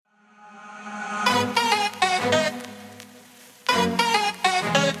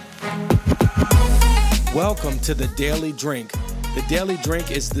Welcome to the Daily Drink. The Daily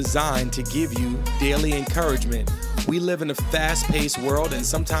Drink is designed to give you daily encouragement. We live in a fast-paced world, and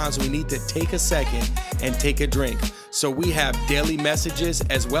sometimes we need to take a second and take a drink. So we have daily messages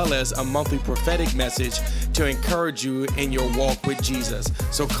as well as a monthly prophetic message to encourage you in your walk with Jesus.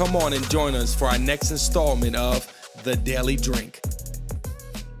 So come on and join us for our next installment of the Daily Drink.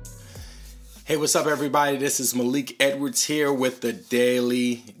 Hey, what's up, everybody? This is Malik Edwards here with the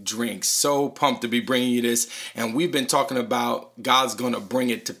Daily Drink. So pumped to be bringing you this. And we've been talking about God's going to bring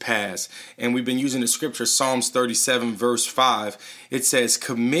it to pass. And we've been using the scripture, Psalms 37, verse 5. It says,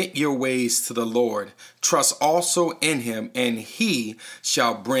 commit your ways to the Lord. Trust also in him, and he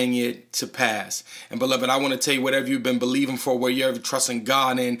shall bring it to pass. And beloved, I want to tell you, whatever you've been believing for, where you're trusting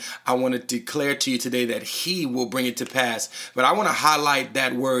God in, I want to declare to you today that he will bring it to pass. But I want to highlight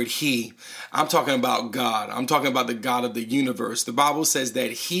that word, he. I'm talking about God. I'm talking about the God of the universe. The Bible says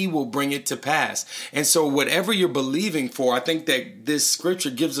that he will bring it to pass. And so whatever you're believing for, I think that this scripture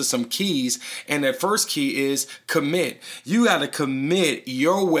gives us some keys. And that first key is commit. You got to commit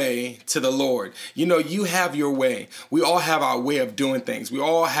your way to the Lord. You know, you have your way. We all have our way of doing things. We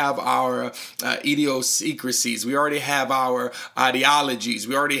all have our idiosyncrasies. We already have our ideologies.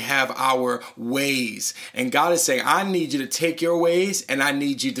 We already have our ways. And God is saying, I need you to take your ways and I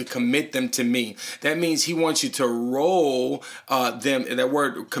need you to commit them to me. That means he wants you to roll them. That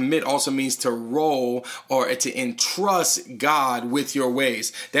word commit also means to roll or to entrust God with your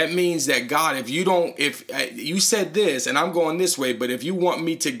ways. That means that God, if you said this and I'm going this way, but if you want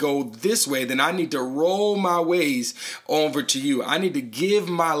me to go this way, then I need to roll my ways over to you. I need to give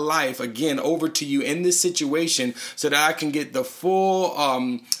my life again over to you in this situation so that I can get the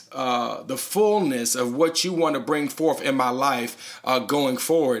fullness of what you want to bring forth in my life going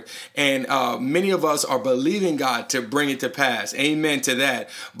forward. And many of us are believing God to bring it to pass. Amen to that.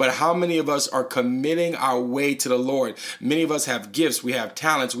 But how many of us are committing our way to the Lord? Many of us have gifts, we have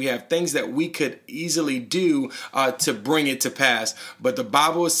talents, we have things that we could easily do to bring it to pass. But the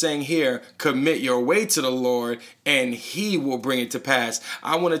Bible is saying here, commit your way to the Lord and he will bring it to pass.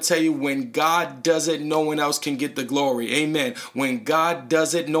 I want to tell you, when God does it, no one else can get the glory. Amen. When God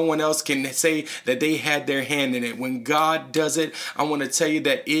does it, no one else can say that they had their hand in it. When God does it, I want to tell you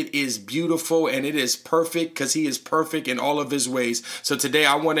that it is beautiful and it is perfect because he is perfect in all of his ways. So today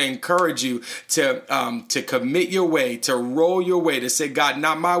I want to encourage you to commit your way, to roll your way, to say, God,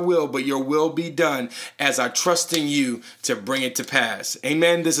 not my will, but your will be done as I trust in you to bring it to pass.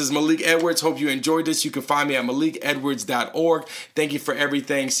 Amen. This is Malik Edwards. Hope you enjoyed this. You can find me at malikedwards.org. Thank you for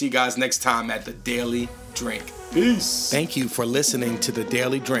everything. See you guys next time at the Daily Drink. Peace. Thank you for listening to the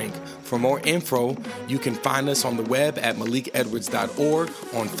Daily Drink. For more info, you can find us on the web at malikedwards.org,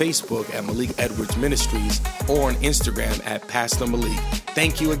 on Facebook at Malik Edwards Ministries, or on Instagram at Pastor Malik.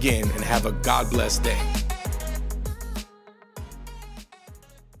 Thank you again and have a God bless day.